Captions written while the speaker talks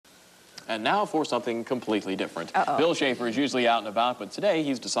And now for something completely different. Uh-oh. Bill Shafer is usually out and about, but today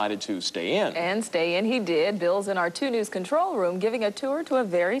he's decided to stay in. And stay in he did. Bill's in our 2 News control room giving a tour to a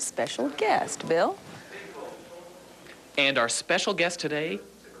very special guest. Bill? And our special guest today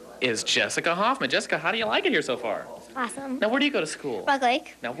is Jessica Hoffman. Jessica, how do you like it here so far? Awesome. Now, where do you go to school? Rock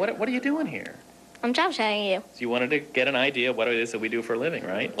Lake. Now, what are you doing here? I'm job shadowing you. So you wanted to get an idea of what it is that we do for a living,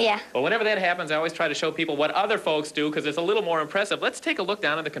 right? Yeah. Well, whenever that happens, I always try to show people what other folks do because it's a little more impressive. Let's take a look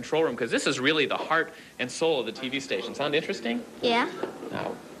down in the control room because this is really the heart and soul of the TV station. Sound interesting? Yeah.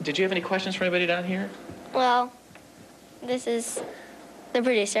 Now, did you have any questions for anybody down here? Well, this is the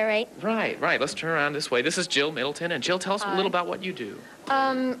producer, right? Right. Let's turn around this way. This is Jill Middleton. And Jill, tell us a little about what you do.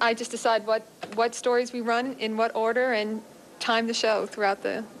 I just decide what stories we run, in what order, and time the show throughout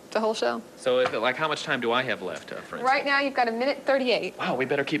the whole show. So, like, how much time do I have left, for instance? Right now, you've got 1:38. Wow, we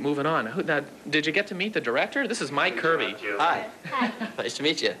better keep moving on. Now, did you get to meet the director? This is Mike Kirby. Hi. Nice to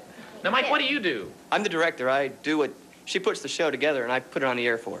meet you. Now, Mike, what do you do? I'm the director. I do what she puts the show together, and I put it on the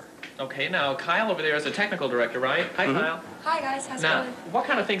air for her. Okay, now, Kyle over there is the technical director, right? Hi, Kyle. Hi, guys. How's it Now, going? what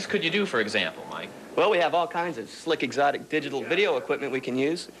kind of things could you do, for example, Mike? Well, we have all kinds of slick, exotic digital video equipment we can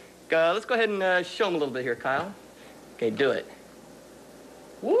use. Let's go ahead and show them a little bit here, Kyle. Okay, do it.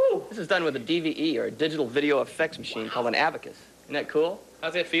 Woo! This is done with a DVE, or a digital video effects machine called an Abacus. Isn't that cool?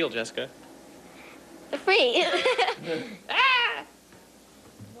 How's that feel, Jessica? Free.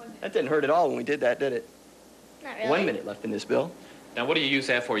 That didn't hurt at all when we did that, did it? Not really. 1 minute left in this, Bill. Now, what do you use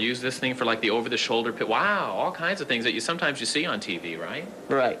that for? Use this thing for, like, the over-the-shoulder pit? Wow, all kinds of things that sometimes you see on TV, right?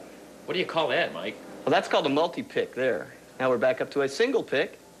 Right. What do you call that, Mike? Well, that's called a multi-pick there. Now we're back up to a single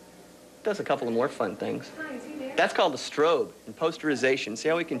pick. Does a couple of more fun things. That's called a strobe and posterization. See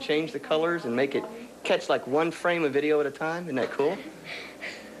how we can change the colors and make it catch like one frame of video at a time? Isn't that cool?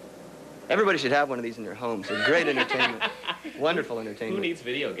 Everybody should have one of these in their homes. They're great entertainment. Wonderful entertainment. Who needs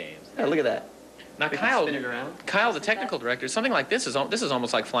video games? Yeah, look at that. Now, We can Kyle, spin it around. Kyle, the technical director, something like this is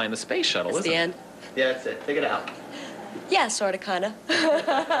almost like flying the space shuttle, That's isn't the it? end. Yeah, that's it. Take it out. Yeah, sort of, kind of.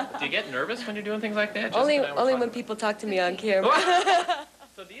 Do you get nervous when you're doing things like that? only Jessica and I were only when talking- people talk to me on camera.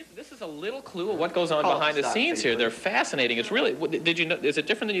 So this is a little clue of what goes on Oh, behind the stop, scenes please, here. please. They're fascinating. It's really, did you know, is it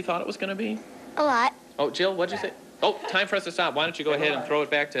different than you thought it was going to be? A lot. Oh, Jill, what'd you say? Oh, time for us to stop. Why don't you go ahead and throw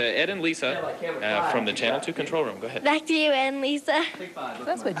it back to Ed and Lisa from the Channel 2 control room. Go ahead. Back to you and Lisa.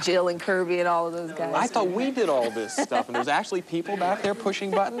 That's what Jill and Kirby and all of those guys I thought do. we did all this stuff, and there's actually people back there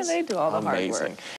pushing buttons. They do all the hard work. Amazing.